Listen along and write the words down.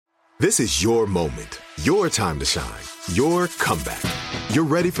This is your moment, your time to shine, your comeback. You're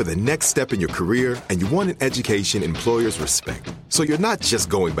ready for the next step in your career, and you want an education employers respect. So you're not just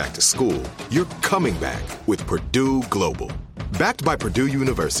going back to school, you're coming back with Purdue Global. Backed by Purdue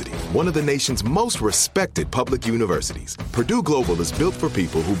University, one of the nation's most respected public universities, Purdue Global is built for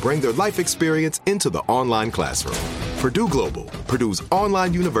people who bring their life experience into the online classroom. Purdue Global, Purdue's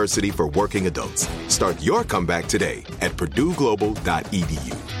online university for working adults. Start your comeback today at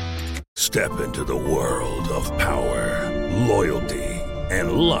purdueglobal.edu. Step into the world of power, loyalty,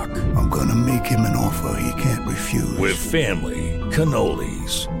 and luck. I'm gonna make him an offer he can't refuse. With family,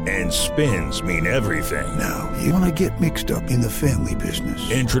 cannolis, and spins mean everything. Now, you wanna get mixed up in the family business.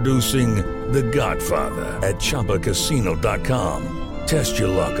 Introducing The Godfather at ChumbaCasino.com. Test your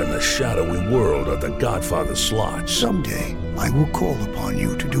luck in the shadowy world of The Godfather slot. Someday, I will call upon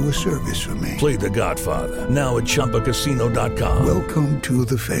you to do a service for me. Play The Godfather, now at ChumbaCasino.com. Welcome to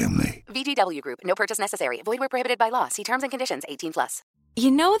the family. VGW Group. No purchase necessary. Void where prohibited by law. See terms and conditions. 18+. You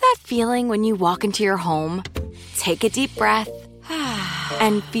know that feeling when you walk into your home, take a deep breath,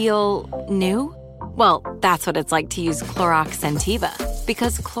 and feel new? Well, that's what it's like to use Clorox Scentiva.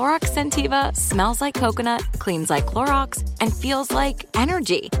 Because Clorox Scentiva smells like coconut, cleans like Clorox, and feels like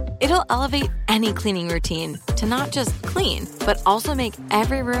energy. It'll elevate any cleaning routine to not just clean, but also make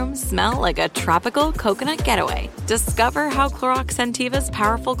every room smell like a tropical coconut getaway. Discover how Clorox Scentiva's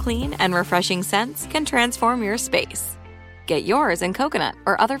powerful clean and refreshing scents can transform your space. Get yours in coconut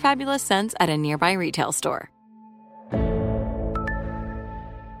or other fabulous scents at a nearby retail store.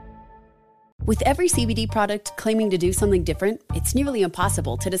 With every CBD product claiming to do something different, it's nearly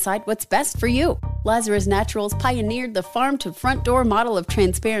impossible to decide what's best for you. Lazarus Naturals pioneered the farm-to-front-door model of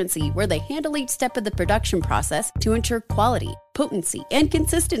transparency, where they handle each step of the production process to ensure quality, potency, and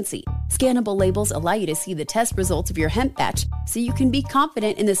consistency. Scannable labels allow you to see the test results of your hemp batch, so you can be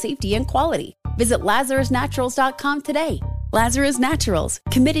confident in the safety and quality. Visit LazarusNaturals.com today. Lazarus Naturals,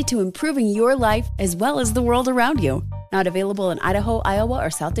 committed to improving your life as well as the world around you. Not available in Idaho, Iowa,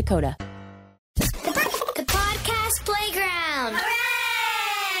 or South Dakota. The Podcast Playground.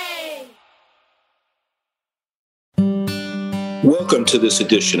 Hooray! Welcome to this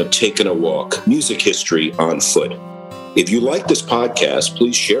edition of Taking a Walk, Music History on Foot. If you like this podcast,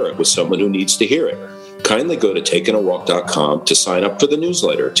 please share it with someone who needs to hear it. Kindly go to takingawalk.com to sign up for the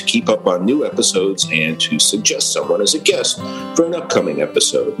newsletter, to keep up on new episodes, and to suggest someone as a guest for an upcoming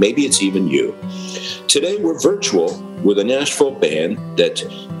episode. Maybe it's even you. Today we're virtual with a Nashville band that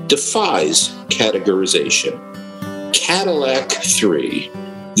defies categorization. Cadillac Three.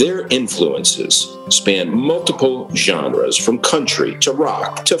 Their influences span multiple genres, from country to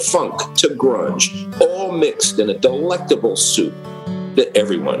rock to funk to grunge, all mixed in a delectable soup that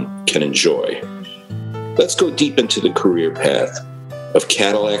everyone can enjoy. Let's go deep into the career path of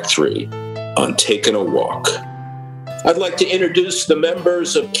Cadillac Three on Taking a Walk. I'd like to introduce the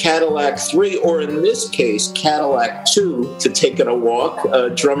members of Cadillac 3, or in this case, Cadillac 2, to Taking a Walk,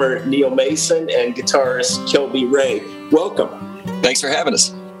 drummer Neil Mason and guitarist Kelby Ray. Welcome. Thanks for having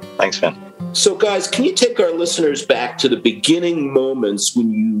us. Thanks, man. So, guys, can you take our listeners back to the beginning moments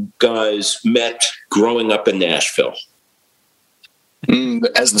when you guys met growing up in Nashville?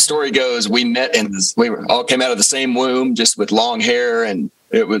 As the story goes, we met we all came out of the same womb, just with long hair, and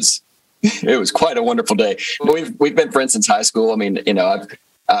it was quite a wonderful day. We've been friends since high school. I mean,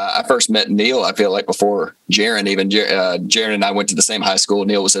 I first met Neil, I feel like, before Jaron. Even Jaron and I went to the same high school.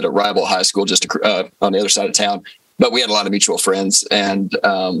 Neil was at a rival high school just on the other side of town. But we had a lot of mutual friends, and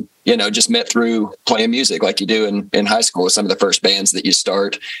just met through playing music like you do in high school. Some of the first bands that you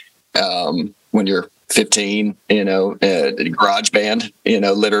start when you're 15, garage band,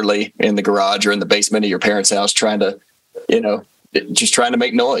 literally in the garage or in the basement of your parents' house, trying to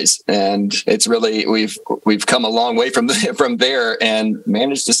make noise. And it's really, we've come a long way from there and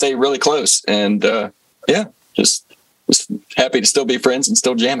managed to stay really close. And just happy to still be friends and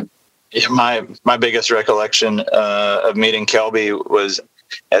still jamming. Yeah, my biggest recollection of meeting Kelby was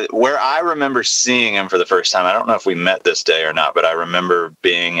where I remember seeing him for the first time. I don't know if we met this day or not, but I remember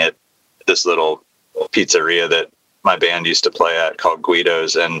being at this little pizzeria that my band used to play at called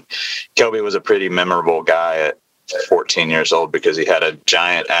Guido's, and Kelby was a pretty memorable guy at 14 years old because he had a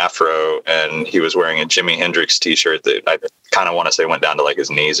giant afro and he was wearing a Jimi Hendrix t-shirt that I kind of want to say went down to like his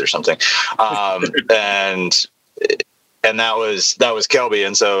knees or something. And that was Kelby.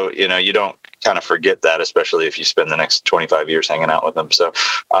 And so, you don't kind of forget that, especially if you spend the next 25 years hanging out with him. So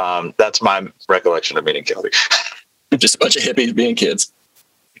that's my recollection of meeting Kelby. Just a bunch of hippies being kids.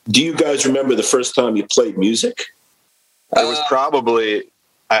 Do you guys remember the first time you played music? It was probably,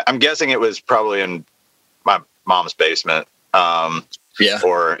 I'm guessing it was probably in my mom's basement.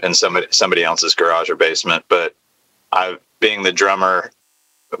 or in somebody else's garage or basement. But being the drummer,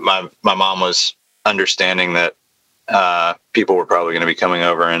 my mom was understanding that people were probably going to be coming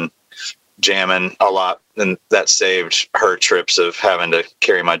over and jamming a lot, and that saved her trips of having to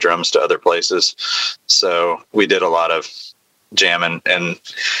carry my drums to other places. So we did a lot of jamming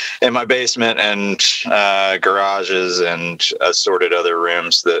in my basement and garages and assorted other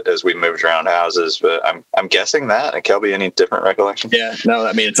rooms that as we moved around houses. But I'm guessing that. And Kelby, any different recollection? Yeah, no,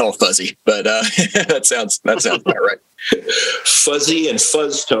 I mean, it's all fuzzy, but that sounds about right. Fuzzy and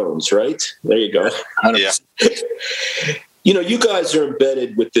fuzz tones, right? There you go. 100%. Yeah. You guys are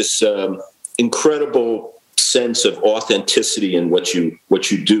embedded with this incredible sense of authenticity in what you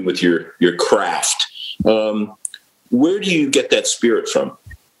do with your craft. Where do you get that spirit from?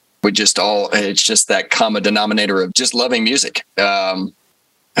 It's just that common denominator of just loving music. I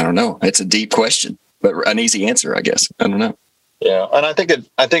don't know. It's a deep question, but an easy answer, I guess. I don't know. Yeah. And I think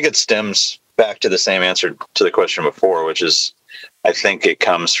it stems back to the same answer to the question before, which is, I think it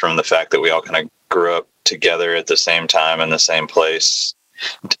comes from the fact that we all kind of grew up together at the same time in the same place,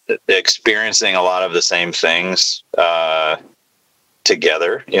 experiencing a lot of the same things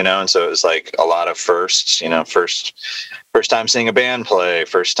together, and so it was like a lot of firsts, first time seeing a band play,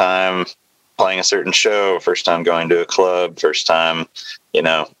 first time playing a certain show, first time going to a club, first time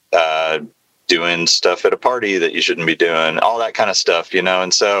doing stuff at a party that you shouldn't be doing, all that kind of stuff,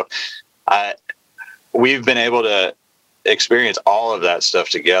 and so we've been able to experience all of that stuff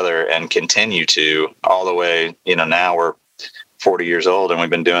together and continue to all the way, now we're 40 years old and we've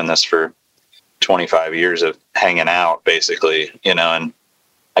been doing this for 25 years of hanging out basically, and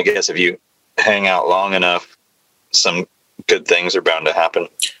I guess if you hang out long enough, some good things are bound to happen.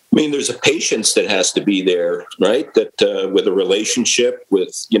 I mean, there's a patience that has to be there, right? That with a relationship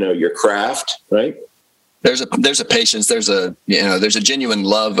with, your craft, right? There's a patience, there's a genuine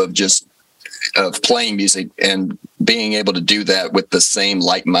love of playing music and being able to do that with the same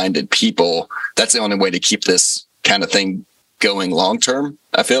like-minded people. That's the only way to keep this kind of thing going long-term,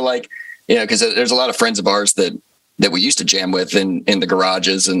 I feel like, because there's a lot of friends of ours that we used to jam with in the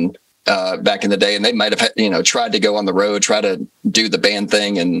garages and back in the day, and they might have tried to go on the road, try to do the band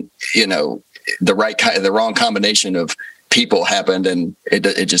thing, and the wrong combination of people happened, and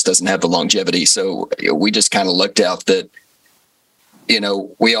it just doesn't have the longevity. So we just kind of looked out that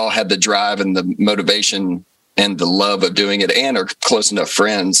we all had the drive and the motivation and the love of doing it, and are close enough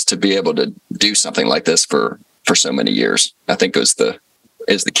friends to be able to do something like this for so many years. I think is the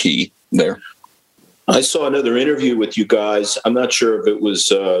key there. I saw another interview with you guys. I'm not sure if it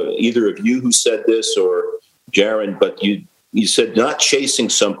was either of you who said this or Jaron, but you said not chasing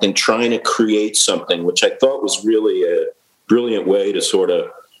something, trying to create something, which I thought was really a brilliant way to sort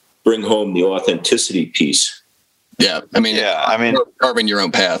of bring home the authenticity piece. Yeah. I mean, carving your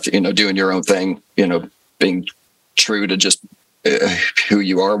own path, doing your own thing, being true to just who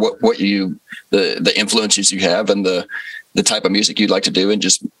you are, the influences you have, and the type of music you'd like to do, and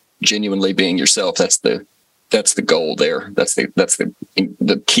just genuinely being yourself. That's the goal there. That's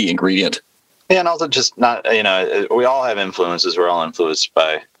the key ingredient. Yeah, and also just not, we all have influences. We're all influenced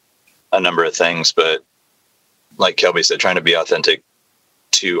by a number of things, but like Kelby said, trying to be authentic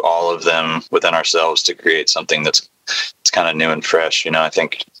to all of them within ourselves to create something it's kind of new and fresh. I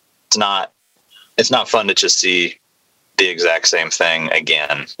think it's not fun to just see the exact same thing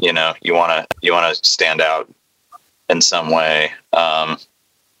again. You want to stand out in some way.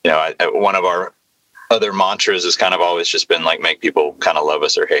 One of our other mantras has kind of always just been like, make people kind of love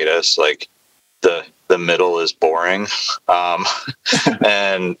us or hate us. Like the middle is boring.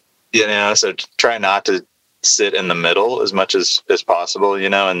 And, so try not to sit in the middle as much as possible,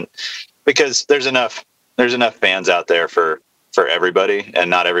 and because there's enough fans out there for everybody, and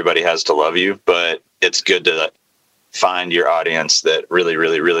not everybody has to love you, but it's good to find your audience that really,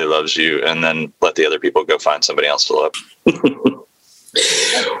 really, really loves you, and then let the other people go find somebody else to love.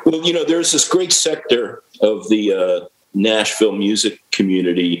 Well, there's this great sector of the Nashville music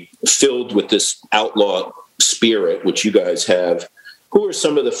community filled with this outlaw spirit, which you guys have. Who are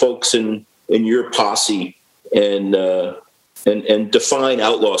some of the folks in your posse, and define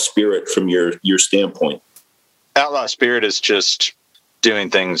outlaw spirit from your standpoint? Outlaw spirit is just doing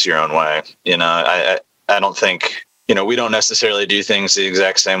things your own way. I don't think, we don't necessarily do things the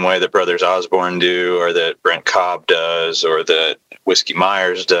exact same way that Brothers Osborne do, or that Brent Cobb does, or that Whiskey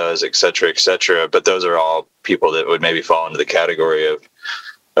Myers does, et cetera, but those are all people that would maybe fall into the category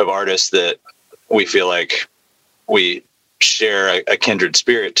of artists that we feel like we share a kindred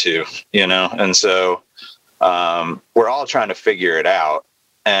spirit to, and so we're all trying to figure it out,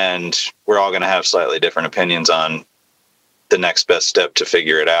 and we're all going to have slightly different opinions on the next best step to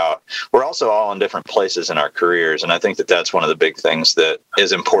figure it out. We're also all in different places in our careers. And I think that that's one of the big things that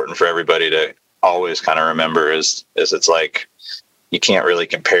is important for everybody to always kind of remember is it's like, you can't really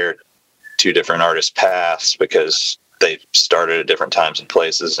compare two different artists' paths because they started at different times and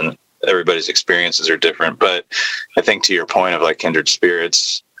places, and everybody's experiences are different. But I think to your point of like kindred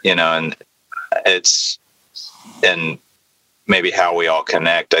spirits, you know, and maybe how we all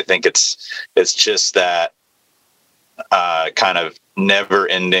connect, I think it's just that kind of never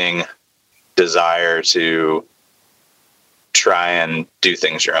ending desire to try and do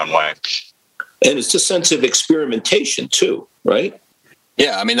things your own way. And it's a sense of experimentation too, right?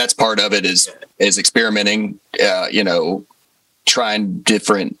 Yeah, I mean, that's part of it is experimenting, you know, trying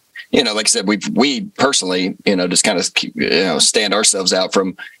different, you know, like I said, we personally, you know, just kind of, you know, stand ourselves out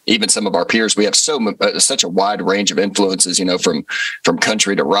from even some of our peers. We have such a wide range of influences, you know, from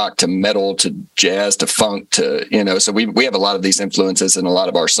country to rock to metal to jazz to funk to, you know, so we have a lot of these influences in a lot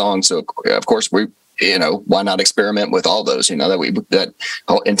of our songs. So of course we, you know, why not experiment with all those, you know, that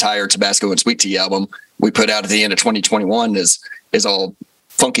whole entire Tabasco and Sweet Tea album we put out at the end of 2021 is all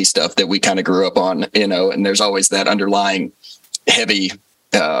funky stuff that we kind of grew up on, you know, and there's always that underlying heavy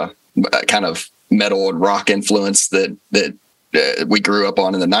kind of metal and rock influence that we grew up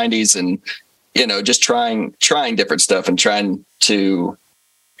on in the 90s, and, you know, just trying different stuff and trying to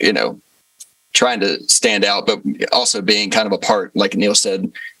stand out, but also being kind of a part, like Neil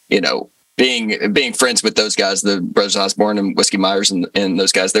said, you know, being friends with those guys, the Brothers Osborne and Whiskey Myers and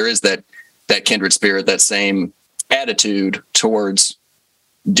those guys. There is that kindred spirit, that same attitude towards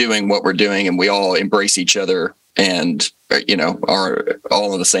doing what we're doing, and we all embrace each other and, you know, are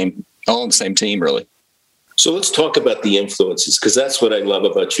all on the same team, really. So let's talk about the influences, because that's what I love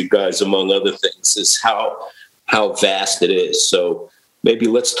about you guys, among other things, is how vast it is. So maybe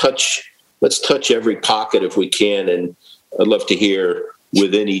let's touch every pocket if we can, and I'd love to hear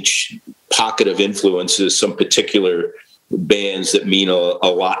within each pocket of influences some particular bands that mean a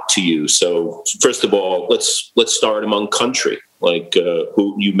lot to you. So first of all, let's start among country. Like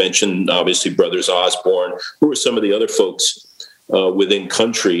who you mentioned, obviously Brothers Osborne. Who are some of the other folks within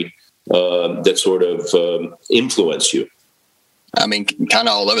country that sort of influence you? I mean, kind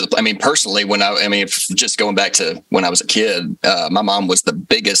of all over the place. I mean, personally, just going back to when I was a kid, my mom was the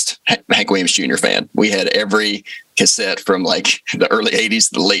biggest Hank Williams Jr. fan. We had every cassette from like the early 80s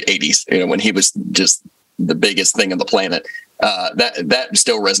to the late 80s, you know, when he was just the biggest thing on the planet. That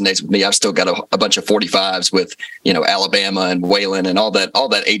still resonates with me. I've still got a bunch of 45s with, you know, Alabama and Waylon and all that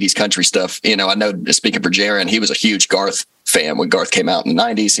 80s country stuff. You know, I know, speaking for Jaron, he was a huge Garth fan when Garth came out in the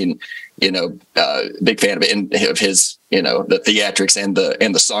 90s, and, you know, big fan of it, and of his, you know, the theatrics and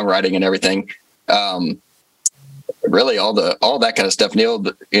the songwriting and everything. Really all that kind of stuff. Neil,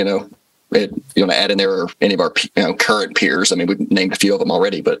 you know, you want to add in there, or any of our, you know, current peers? I mean, we've named a few of them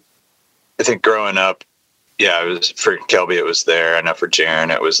already, but I think growing up, yeah, it was for Kelby, it was there. I know for Jaron,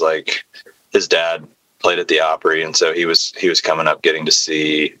 it was like his dad played at the Opry, and so he was coming up getting to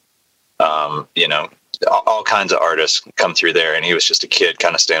see, you know, all kinds of artists come through there, and he was just a kid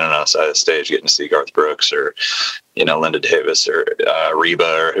kind of standing on the side of the stage getting to see Garth Brooks or, you know, Linda Davis or Reba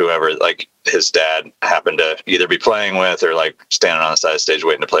or whoever, like his dad happened to either be playing with or like standing on the side of the stage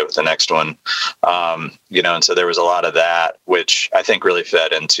waiting to play with the next one. You know, and so there was a lot of that, which I think really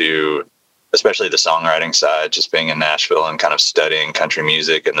fed into especially the songwriting side, just being in Nashville and kind of studying country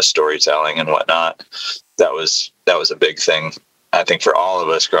music and the storytelling and whatnot. That was a big thing, I think, for all of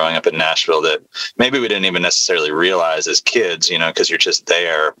us growing up in Nashville, that maybe we didn't even necessarily realize as kids, you know, because you're just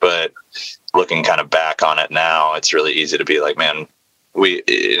there. But looking kind of back on it now, it's really easy to be like, man, we,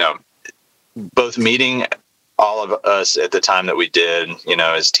 you know, both meeting all of us at the time that we did, you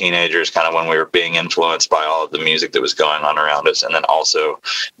know, as teenagers, kind of when we were being influenced by all of the music that was going on around us. And then also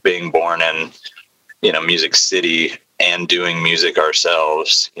being born in, you know, Music City and doing music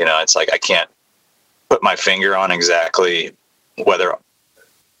ourselves. You know, it's like, I can't put my finger on exactly whether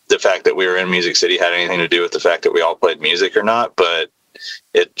the fact that we were in Music City had anything to do with the fact that we all played music or not, but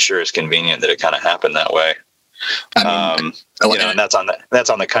it sure is convenient that it kind of happened that way. I mean, you know, and that's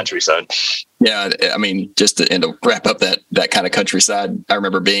on the countryside. Yeah, I mean, just to wrap up that kind of countryside, I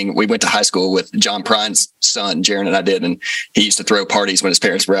remember we went to high school with John Prine's son, Jaron and I did, and he used to throw parties when his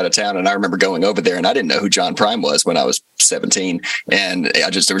parents were out of town. And I remember going over there, and I didn't know who John Prine was when I was 17. And there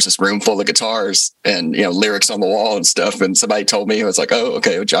was this room full of guitars and, you know, lyrics on the wall and stuff. And somebody told me, I was like, oh,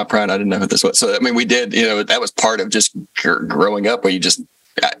 okay, well, John Prine, I didn't know who this was. So, I mean, we did, you know, that was part of just growing up, where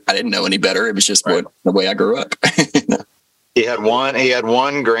I didn't know any better. It was just the way I grew up. He had one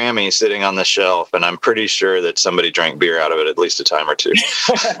Grammy sitting on the shelf, and I'm pretty sure that somebody drank beer out of it at least a time or two.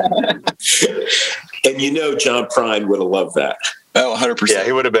 And John Prine would have loved that. Oh, 100%. Yeah,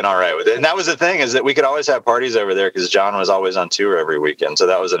 he would have been all right with it. And that was the thing, is that we could always have parties over there because John was always on tour every weekend. So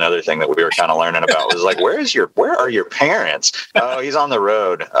that was another thing that we were kind of learning about, was like, where are your parents? Oh, he's on the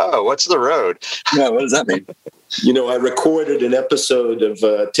road. Oh, what's the road? Yeah, what does that mean? I recorded an episode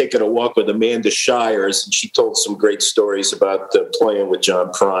of Taking a Walk with Amanda Shires, and she told some great stories about playing with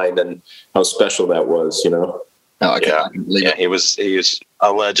John Prine and how special that was, Oh, he was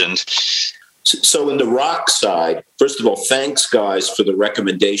a legend. So in the rock side, first of all, thanks, guys, for the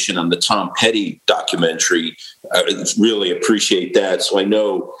recommendation on the Tom Petty documentary. I really appreciate that. So I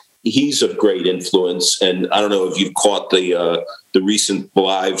know he's of great influence. And I don't know if you've caught the recent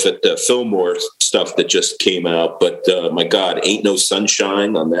live at the Fillmore stuff that just came out, but my God, Ain't No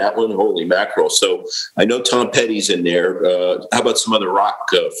Sunshine on that one. Holy mackerel. So I know Tom Petty's in there. How about some other rock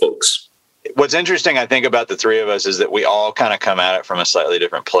folks? What's interesting, I think, about the three of us is that we all kind of come at it from a slightly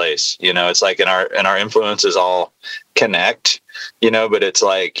different place. It's like in our influences all connect, but it's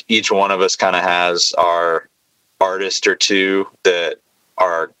like each one of us kind of has our artist or two that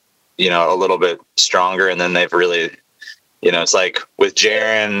are, a little bit stronger. And then they've really, it's like with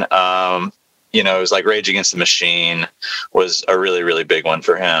Jaron, it was like Rage Against the Machine was a really, really big one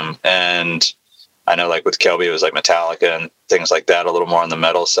for him. And I know, like with Kelby, it was like Metallica and things like that, a little more on the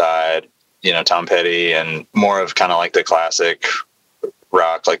metal side. Tom Petty, and more of kind of like the classic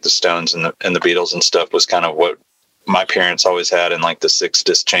rock, like the Stones and the Beatles and stuff, was kind of what my parents always had in like the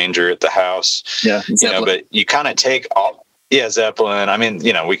 6-disc changer at the house. Yeah. But you kind of take all, Zeppelin. I mean,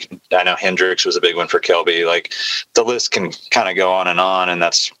 I know Hendrix was a big one for Kelby. Like the list can kind of go on. And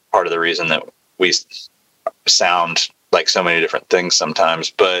that's part of the reason that we sound like so many different things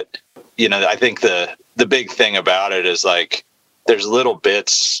sometimes. But, I think the big thing about it is like, there's little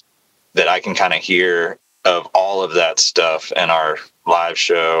bits that I can kind of hear of all of that stuff in our live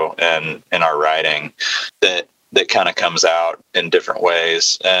show and in our writing that kind of comes out in different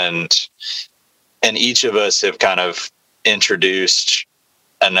ways. And each of us have kind of introduced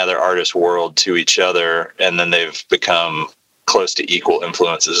another artist's world to each other. And then they've become close to equal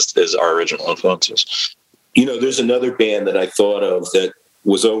influences as our original influences. There's another band that I thought of that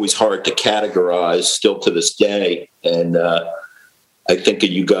was always hard to categorize still to this day. And, I think of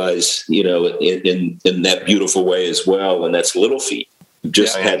you guys, in that beautiful way as well. And that's Little Feat.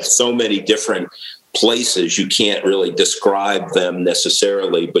 Just had so many different places. You can't really describe them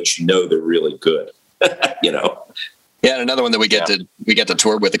necessarily, but they're really good, Yeah, and another one that we got to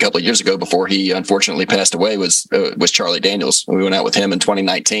tour with a couple of years ago before he unfortunately passed away was Charlie Daniels. We went out with him in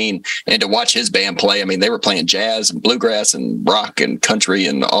 2019, and to watch his band play, I mean, they were playing jazz and bluegrass and rock and country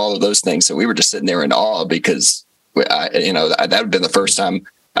and all of those things. So we were just sitting there in awe because that would have been the first time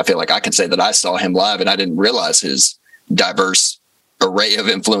I feel like I can say that I saw him live, and I didn't realize his diverse array of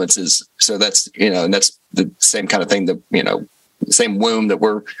influences. So that's, and that's the same kind of thing that, the same womb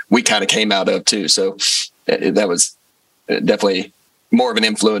that we kind of came out of too. So that was definitely more of an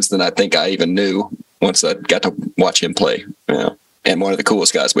influence than I think I even knew once I got to watch him play, and one of the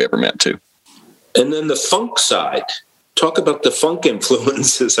coolest guys we ever met too. And then the funk side, talk about the funk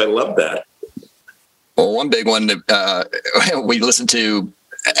influences. I love that. Well, one big one that we listen to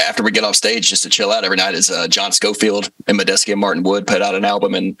after we get off stage just to chill out every night is John Scofield and Medeski and Martin Wood put out an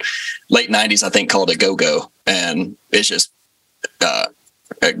album in late 90s, I think, called A Go-Go. And it's just a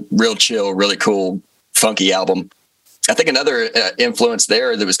real chill, really cool, funky album. I think another influence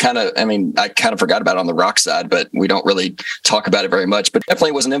there that was kind of, I kind of forgot about it on the rock side, but we don't really talk about it very much, but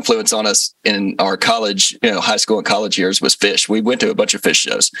definitely was an influence on us in our college, high school and college years was Phish. We went to a bunch of Phish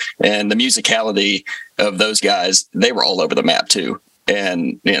shows, and the musicality of those guys, they were all over the map too.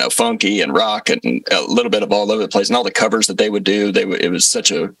 And, funky and rock and a little bit of all over the place, and all the covers that they would do. It was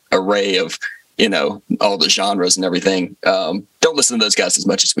such a array of, all the genres and everything. Don't listen to those guys as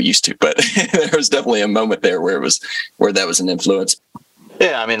much as we used to, but there was definitely a moment there where that was an influence.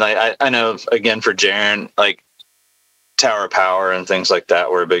 Yeah. I know, again, for Jaron, like Tower of Power and things like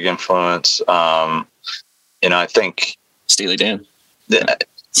that were a big influence. I think Steely Dan.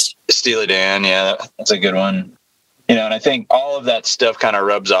 Steely Dan. Yeah, that's a good one. And I think all of that stuff kind of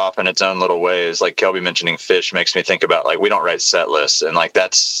rubs off in its own little ways. Like Kelby mentioning Phish makes me think about, like, we don't write set lists, and like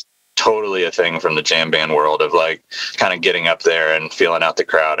that's totally a thing from the jam band world of like kind of getting up there and feeling out the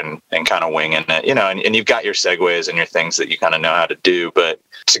crowd and kind of winging it, and you've got your segues and your things that you kind of know how to do, but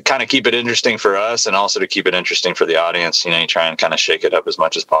to kind of keep it interesting for us and also to keep it interesting for the audience, you try and kind of shake it up as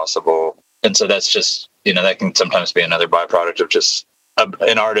much as possible. And so that's just, that can sometimes be another byproduct of just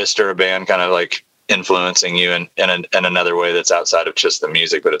an artist or a band kind of like influencing you in another way that's outside of just the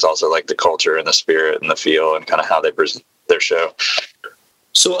music, but it's also like the culture and the spirit and the feel and kind of how they present their show.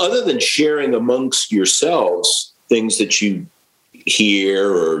 So other than sharing amongst yourselves things that you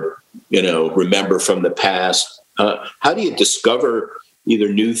hear or, remember from the past, how do you discover either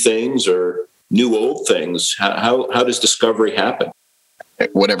new things or new old things? How does discovery happen?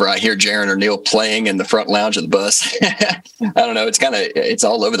 Whatever I hear Jaron or Neil playing in the front lounge of the bus, I don't know. It's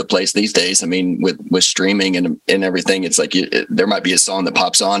all over the place these days. I mean, with streaming and everything, it's like there might be a song that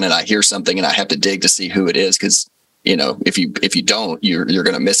pops on and I hear something and I have to dig to see who it is. Cause if you don't, you're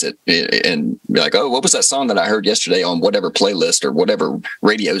going to miss it and be like, oh, what was that song that I heard yesterday on whatever playlist or whatever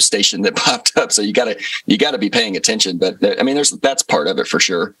radio station that popped up? So you gotta be paying attention, but I mean, that's part of it for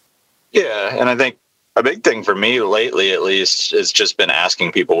sure. Yeah. And I think a big thing for me lately, at least, has just been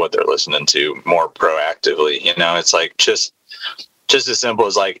asking people what they're listening to more proactively. It's like just as simple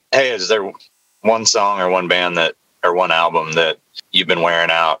as like, hey, is there one song or one band or one album that you've been wearing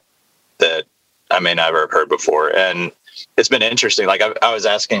out that I may never have heard before? And it's been interesting. Like I was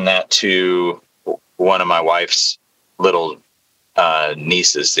asking that to one of my wife's little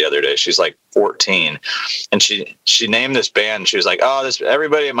nieces the other day. She's like 14, and she named this band. She was like, oh,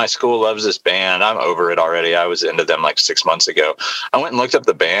 everybody at my school loves this band. I'm over it already. I was into them like 6 months ago. I went and looked up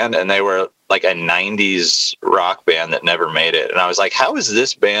the band, and they were like a 90s rock band that never made it. And I was like, how is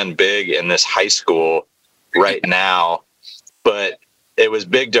this band big in this high school right now? But it was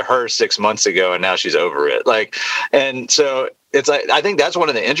big to her 6 months ago, and now she's over it. And so it's like, I think that's one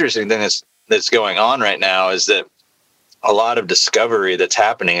of the interesting things that's going on right now, is that a lot of discovery that's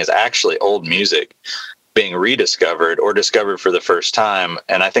happening is actually old music being rediscovered or discovered for the first time.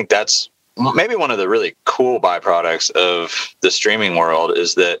 And I think that's maybe one of the really cool byproducts of the streaming world,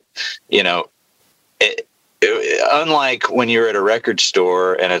 is that, unlike when you're at a record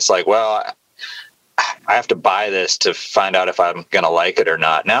store and it's like, well, I have to buy this to find out if I'm going to like it or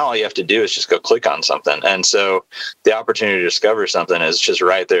not. Now all you have to do is just go click on something. And so the opportunity to discover something is just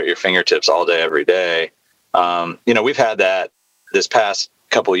right there at your fingertips all day, every day. We've had that this past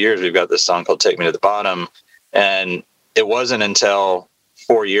couple of years. We've got this song called Take Me to the Bottom. And it wasn't until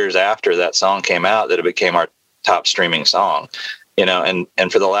 4 years after that song came out that it became our top streaming song, and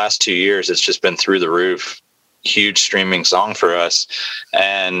for the last 2 years, it's just been through the roof, huge streaming song for us.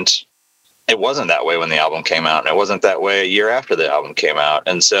 And it wasn't that way when the album came out, and it wasn't that way a year after the album came out.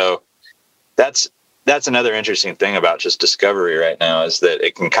 And so that's another interesting thing about just discovery right now, is that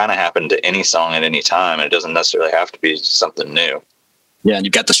it can kind of happen to any song at any time, and it doesn't necessarily have to be something new. Yeah, and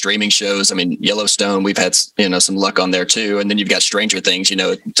you've got the streaming shows. I mean, Yellowstone, we've had some luck on there too. And then you've got Stranger Things.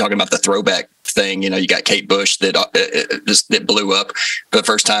 Talking about the throwback thing. You got Kate Bush that blew up for the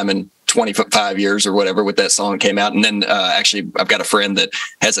first time in 25 years or whatever with that song came out. And then actually, I've got a friend that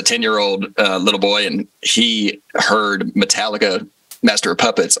has a 10-year-old little boy, and he heard Metallica, Master of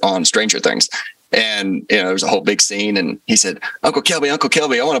Puppets on Stranger Things. And, there was a whole big scene, and he said, Uncle Kelby,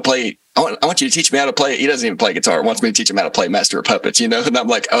 I want you to teach me how to play. He doesn't even play guitar. He wants me to teach him how to play Master of Puppets, and I'm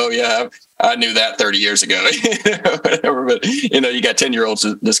like, oh yeah, I knew that 30 years ago, whatever. But, you got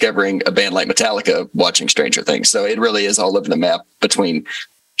 10-year-olds discovering a band like Metallica watching Stranger Things. So it really is all over the map between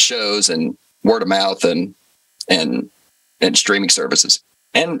shows and word of mouth and streaming services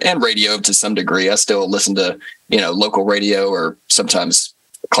and radio to some degree. I still listen to, local radio or sometimes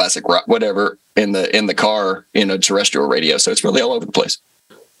classic rock, whatever, in the car, terrestrial radio. So it's really all over the place.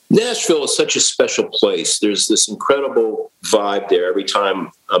 Nashville is such a special place. There's this incredible vibe there every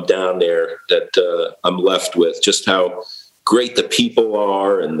time I'm down there that I'm left with, just how great the people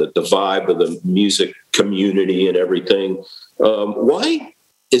are and the vibe of the music community and everything. Why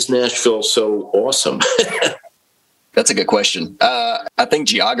is Nashville so awesome? That's a good question. I think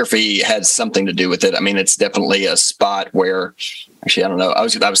geography has something to do with it. I mean, it's definitely a spot where, actually, I don't know. I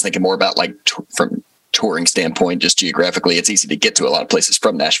was thinking more about from touring standpoint, just geographically, it's easy to get to a lot of places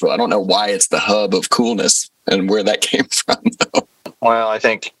from Nashville. I don't know why it's the hub of coolness and where that came from, though. Well, I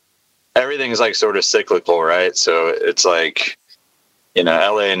think everything's sort of cyclical, right? So it's like,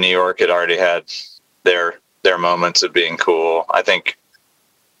 LA and New York had already had their moments of being cool. I think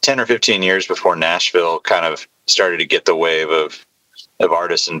 10 or 15 years before Nashville kind of started to get the wave of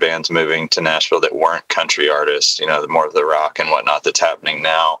artists and bands moving to Nashville that weren't country artists, the more of the rock and whatnot that's happening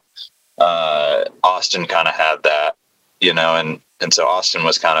now. Austin kind of had that, and so Austin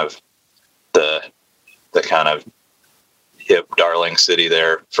was kind of the kind of hip darling city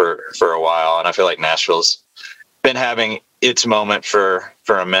there for a while. And I feel like Nashville's been having its moment for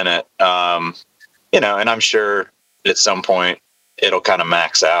a minute. And I'm sure at some point it'll kind of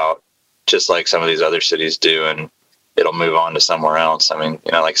max out just like some of these other cities do. And it'll move on to somewhere else. I mean,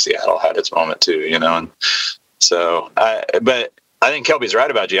 like Seattle had its moment too, and so but I think Kelby's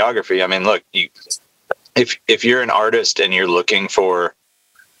right about geography. I mean, look, if you're an artist and you're looking for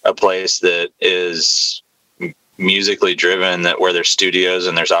a place that is musically driven, that where there's studios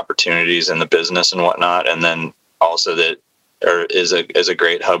and there's opportunities in the business and whatnot, and then also that is a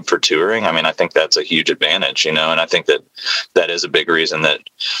great hub for touring. I mean, I think that's a huge advantage, and I think that is a big reason that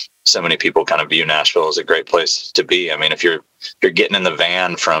so many people kind of view Nashville as a great place to be. I mean, if you're getting in the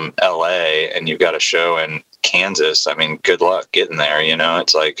van from LA and you've got a show in Kansas, I mean, good luck getting there.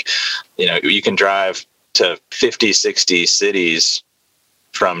 It's like, you can drive to 50, 60 cities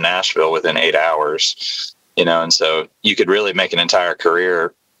from Nashville within 8 hours, and so you could really make an entire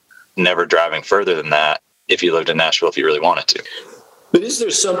career never driving further than that if you lived in Nashville, if you really wanted to. But is there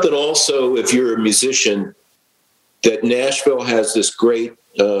something also, if you're a musician, that Nashville has this great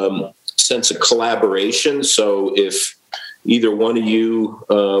sense of collaboration? So if either one of you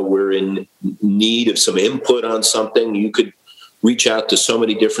were in need of some input on something, you could reach out to so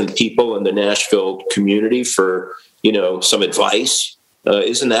many different people in the Nashville community for, some advice.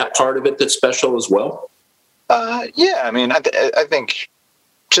 Isn't that part of it that's special as well? Yeah, I mean, I think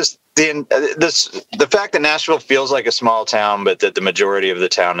just the fact that Nashville feels like a small town, but that the majority of the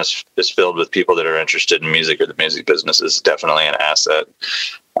town is filled with people that are interested in music or the music business is definitely an asset.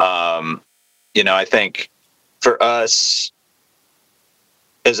 I think for us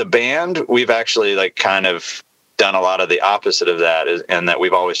as a band, we've actually kind of done a lot of the opposite of that, and that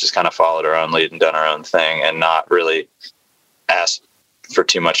we've always just kind of followed our own lead and done our own thing and not really asked for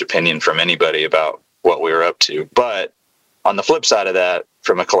too much opinion from anybody about what we were up to. But on the flip side of that,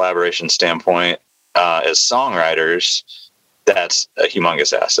 from a collaboration standpoint, as songwriters, that's a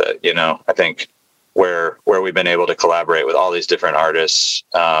humongous asset. I think where we've been able to collaborate with all these different artists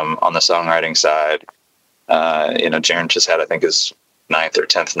on the songwriting side, Jaron just had, I think, his 9th or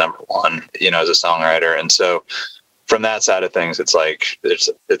 10th number one, as a songwriter. And so from that side of things, it's like, it's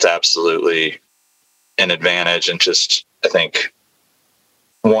absolutely an advantage. And just, I think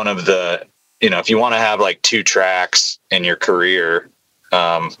one of the, if you want to have 2 tracks in your career,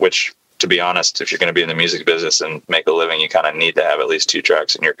 which, to be honest, if you're going to be in the music business and make a living, you kind of need to have at least 2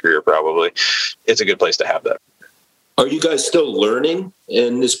 tracks in your career, probably. It's a good place to have that. Are you guys still learning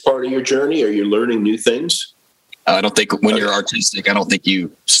in this part of your journey? Are you learning new things? I don't think when you're artistic, I don't think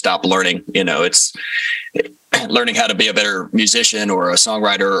you stop learning. It's learning how to be a better musician or a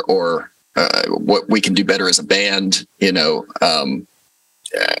songwriter, or what we can do better as a band.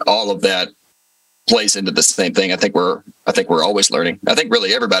 All of that plays into the same thing. I think we're always learning. I think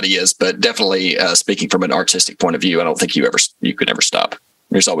really everybody is, but definitely speaking from an artistic point of view, I don't think you could never stop.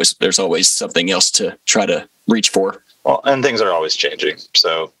 There's always something else to try to reach for. Well, and things are always changing.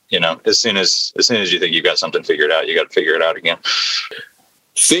 So, as soon as you think you've got something figured out, you got to figure it out again.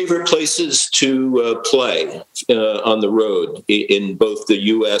 Favorite places to play on the road in both the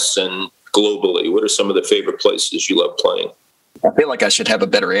U.S. and globally? What are some of the favorite places you love playing? I feel like I should have a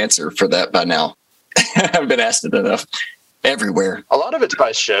better answer for that by now. I've been asked it enough. Everywhere. A lot of it's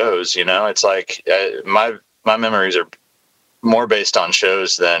by shows, it's like my memories are more based on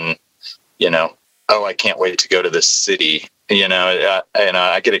shows than, I can't wait to go to this city. And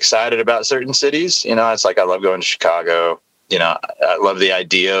I get excited about certain cities. It's like I love going to Chicago. I love the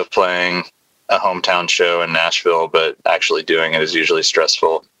idea of playing a hometown show in Nashville, but actually doing it is usually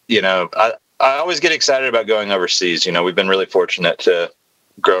stressful. I always get excited about going overseas. We've been really fortunate to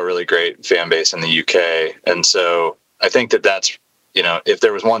grow a really great fan base in the UK. And so I think that's, if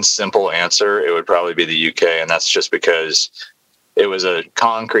there was one simple answer, it would probably be the UK. And that's just because it was a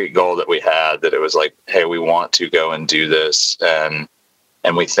concrete goal that we had, that it was like, hey, we want to go and do this. And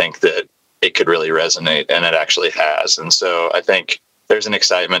we think that it could really resonate, and it actually has. And so I think there's an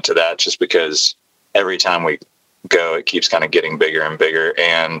excitement to that, just because every time we go, it keeps kind of getting bigger and bigger.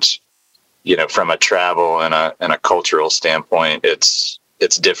 And, from a travel and a cultural standpoint, it's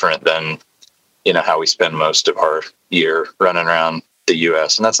different than, how we spend most of our year running around the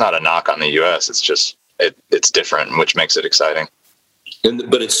U.S. And that's not a knock on the U.S. It's just, it's different, which makes it exciting.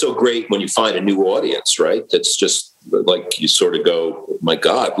 But it's so great when you find a new audience, right? That's just like, you sort of go, my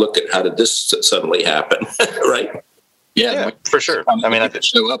God, look at, how did this suddenly happen? Right? Yeah, for sure. I mean, I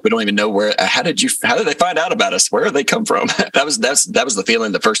show up. We don't even know where. How did they find out about us? Where did they come from? That was the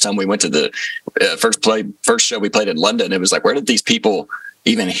feeling the first time we went to the first show we played in London. It was like, where did these people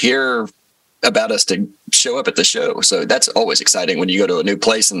even hear about us to show up at the show? So that's always exciting when you go to a new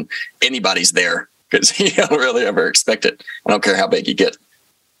place and anybody's there, because you don't really ever expect it. I don't care how big you get.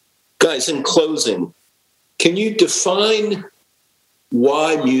 Guys, in closing, can you define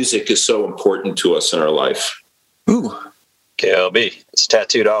why music is so important to us in our life? Ooh. KLB, it's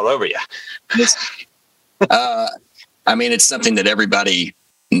tattooed all over you. I mean, it's something that everybody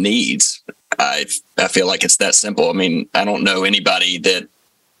needs. I feel like it's that simple. I mean, I don't know anybody that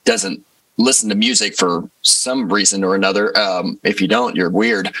doesn't listen to music for some reason or another. If you don't, you're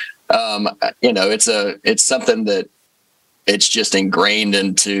weird. It's something that it's just ingrained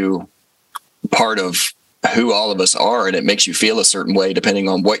into part of who all of us are, and it makes you feel a certain way depending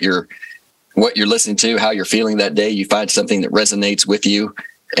on what you're listening to, how you're feeling that day. You find something that resonates with you,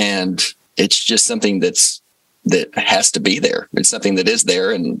 and it's just something that has to be there. It's something that is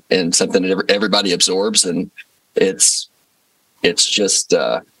there, and something that everybody absorbs, and it's just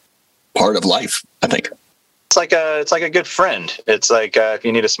part of life, I think. It's like a good friend. It's like if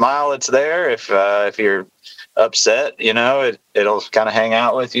you need a smile, it's there. If you're upset, it'll kind of hang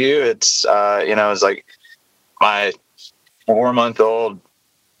out with you. It's it's like my 4-month-old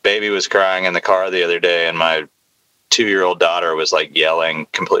baby was crying in the car the other day, and my 2-year-old daughter was like yelling,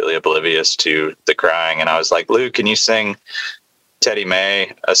 completely oblivious to the crying. And I was like, Luke, can you sing Teddy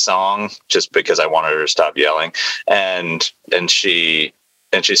May a song? Just because I wanted her to stop yelling. And she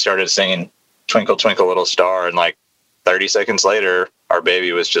started singing Twinkle, Twinkle, Little Star. And like 30 seconds later, our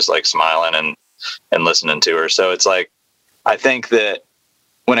baby was just like smiling and listening to her. So it's like, I think that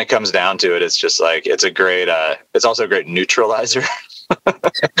when it comes down to it, it's just like, it's also a great neutralizer.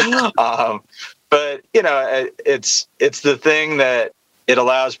 But it's the thing that it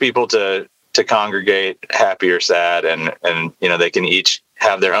allows people to congregate, happy or sad, and they can each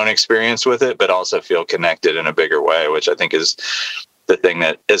have their own experience with it, but also feel connected in a bigger way, which I think is the thing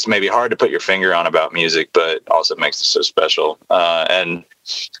that is maybe hard to put your finger on about music, but also makes it so special.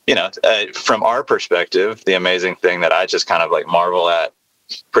 From our perspective, the amazing thing that I just kind of like marvel at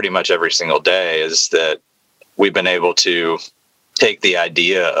pretty much every single day is that we've been able to take the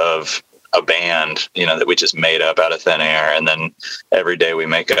idea of a band, that we just made up out of thin air. And then every day we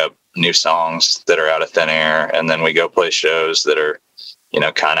make up new songs that are out of thin air. And then we go play shows that are,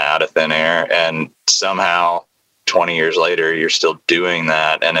 kind of out of thin air. And somehow 20 years later, you're still doing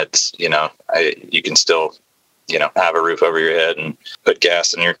that. And it's, you can still, have a roof over your head and put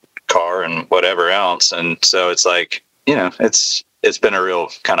gas in your car and whatever else. And so it's like, it's been a real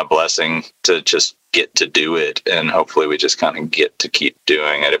kind of blessing to just get to do it, and hopefully we just kind of get to keep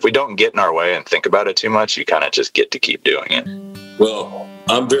doing it. If we don't get in our way and think about it too much, you kind of just get to keep doing it. Well,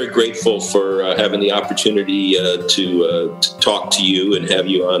 I'm very grateful for having the opportunity to talk to you and have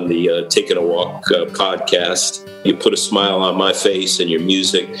you on the Taking a Walk podcast. You put a smile on my face, and your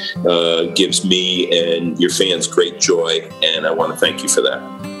music gives me and your fans great joy, and I want to thank you for that.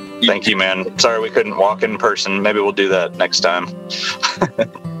 Thank you, man. Sorry we couldn't walk in person. Maybe we'll do that next time.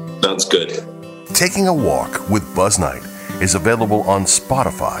 Sounds good. Taking a Walk with Buzz Knight is available on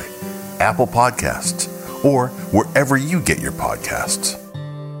Spotify, Apple Podcasts, or wherever you get your podcasts.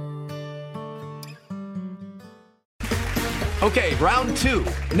 Okay, round 2.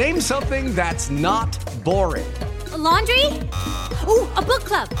 Name something that's not boring. A laundry? Ooh, a book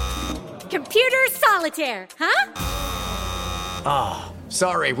club. Computer solitaire, huh? Ah,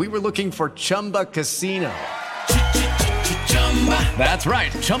 sorry, we were looking for Chumba Casino. That's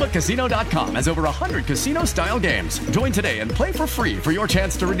right. ChumbaCasino.com has over 100 casino-style games. Join today and play for free for your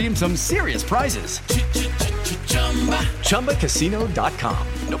chance to redeem some serious prizes. ChumbaCasino.com.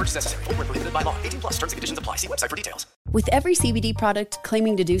 No purchase necessary. Void where prohibited by law. 18+. Terms and conditions apply. See website for details. With every CBD product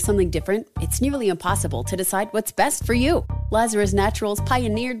claiming to do something different, it's nearly impossible to decide what's best for you. Lazarus Naturals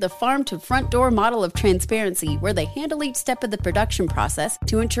pioneered the farm-to-front-door model of transparency, where they handle each step of the production process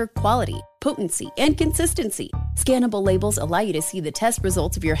to ensure quality, potency, and consistency. Scannable labels allow you to see the test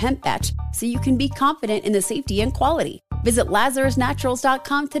results of your hemp batch, so you can be confident in the safety and quality. Visit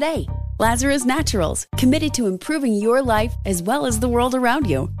LazarusNaturals.com today. Lazarus Naturals, committed to improving your life as well as the world around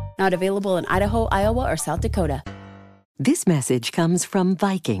you. Not available in Idaho, Iowa, or South Dakota. This message comes from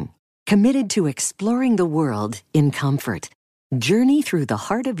Viking, committed to exploring the world in comfort. Journey through the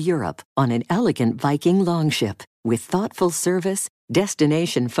heart of Europe on an elegant Viking longship with thoughtful service,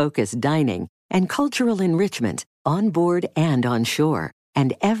 destination-focused dining, and cultural enrichment on board and on shore.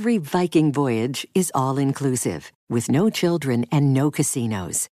 And every Viking voyage is all-inclusive, with no children and no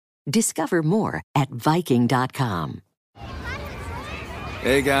casinos. Discover more at Viking.com.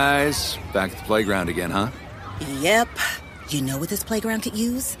 Hey guys, back at the playground again, huh? Yep. You know what this playground could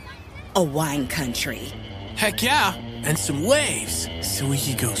use? A wine country. Heck yeah, and some waves so we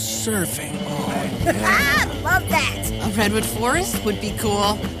could go surfing. Oh, yeah. Ah, love that. A redwood forest would be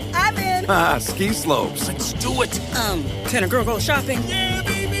cool. I'm in. Ah, ski slopes. Let's do it. Can a girl go shopping? Yeah,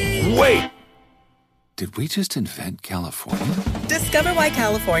 baby. Wait. Did we just invent California? Discover why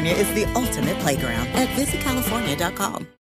California is the ultimate playground at visitcalifornia.com.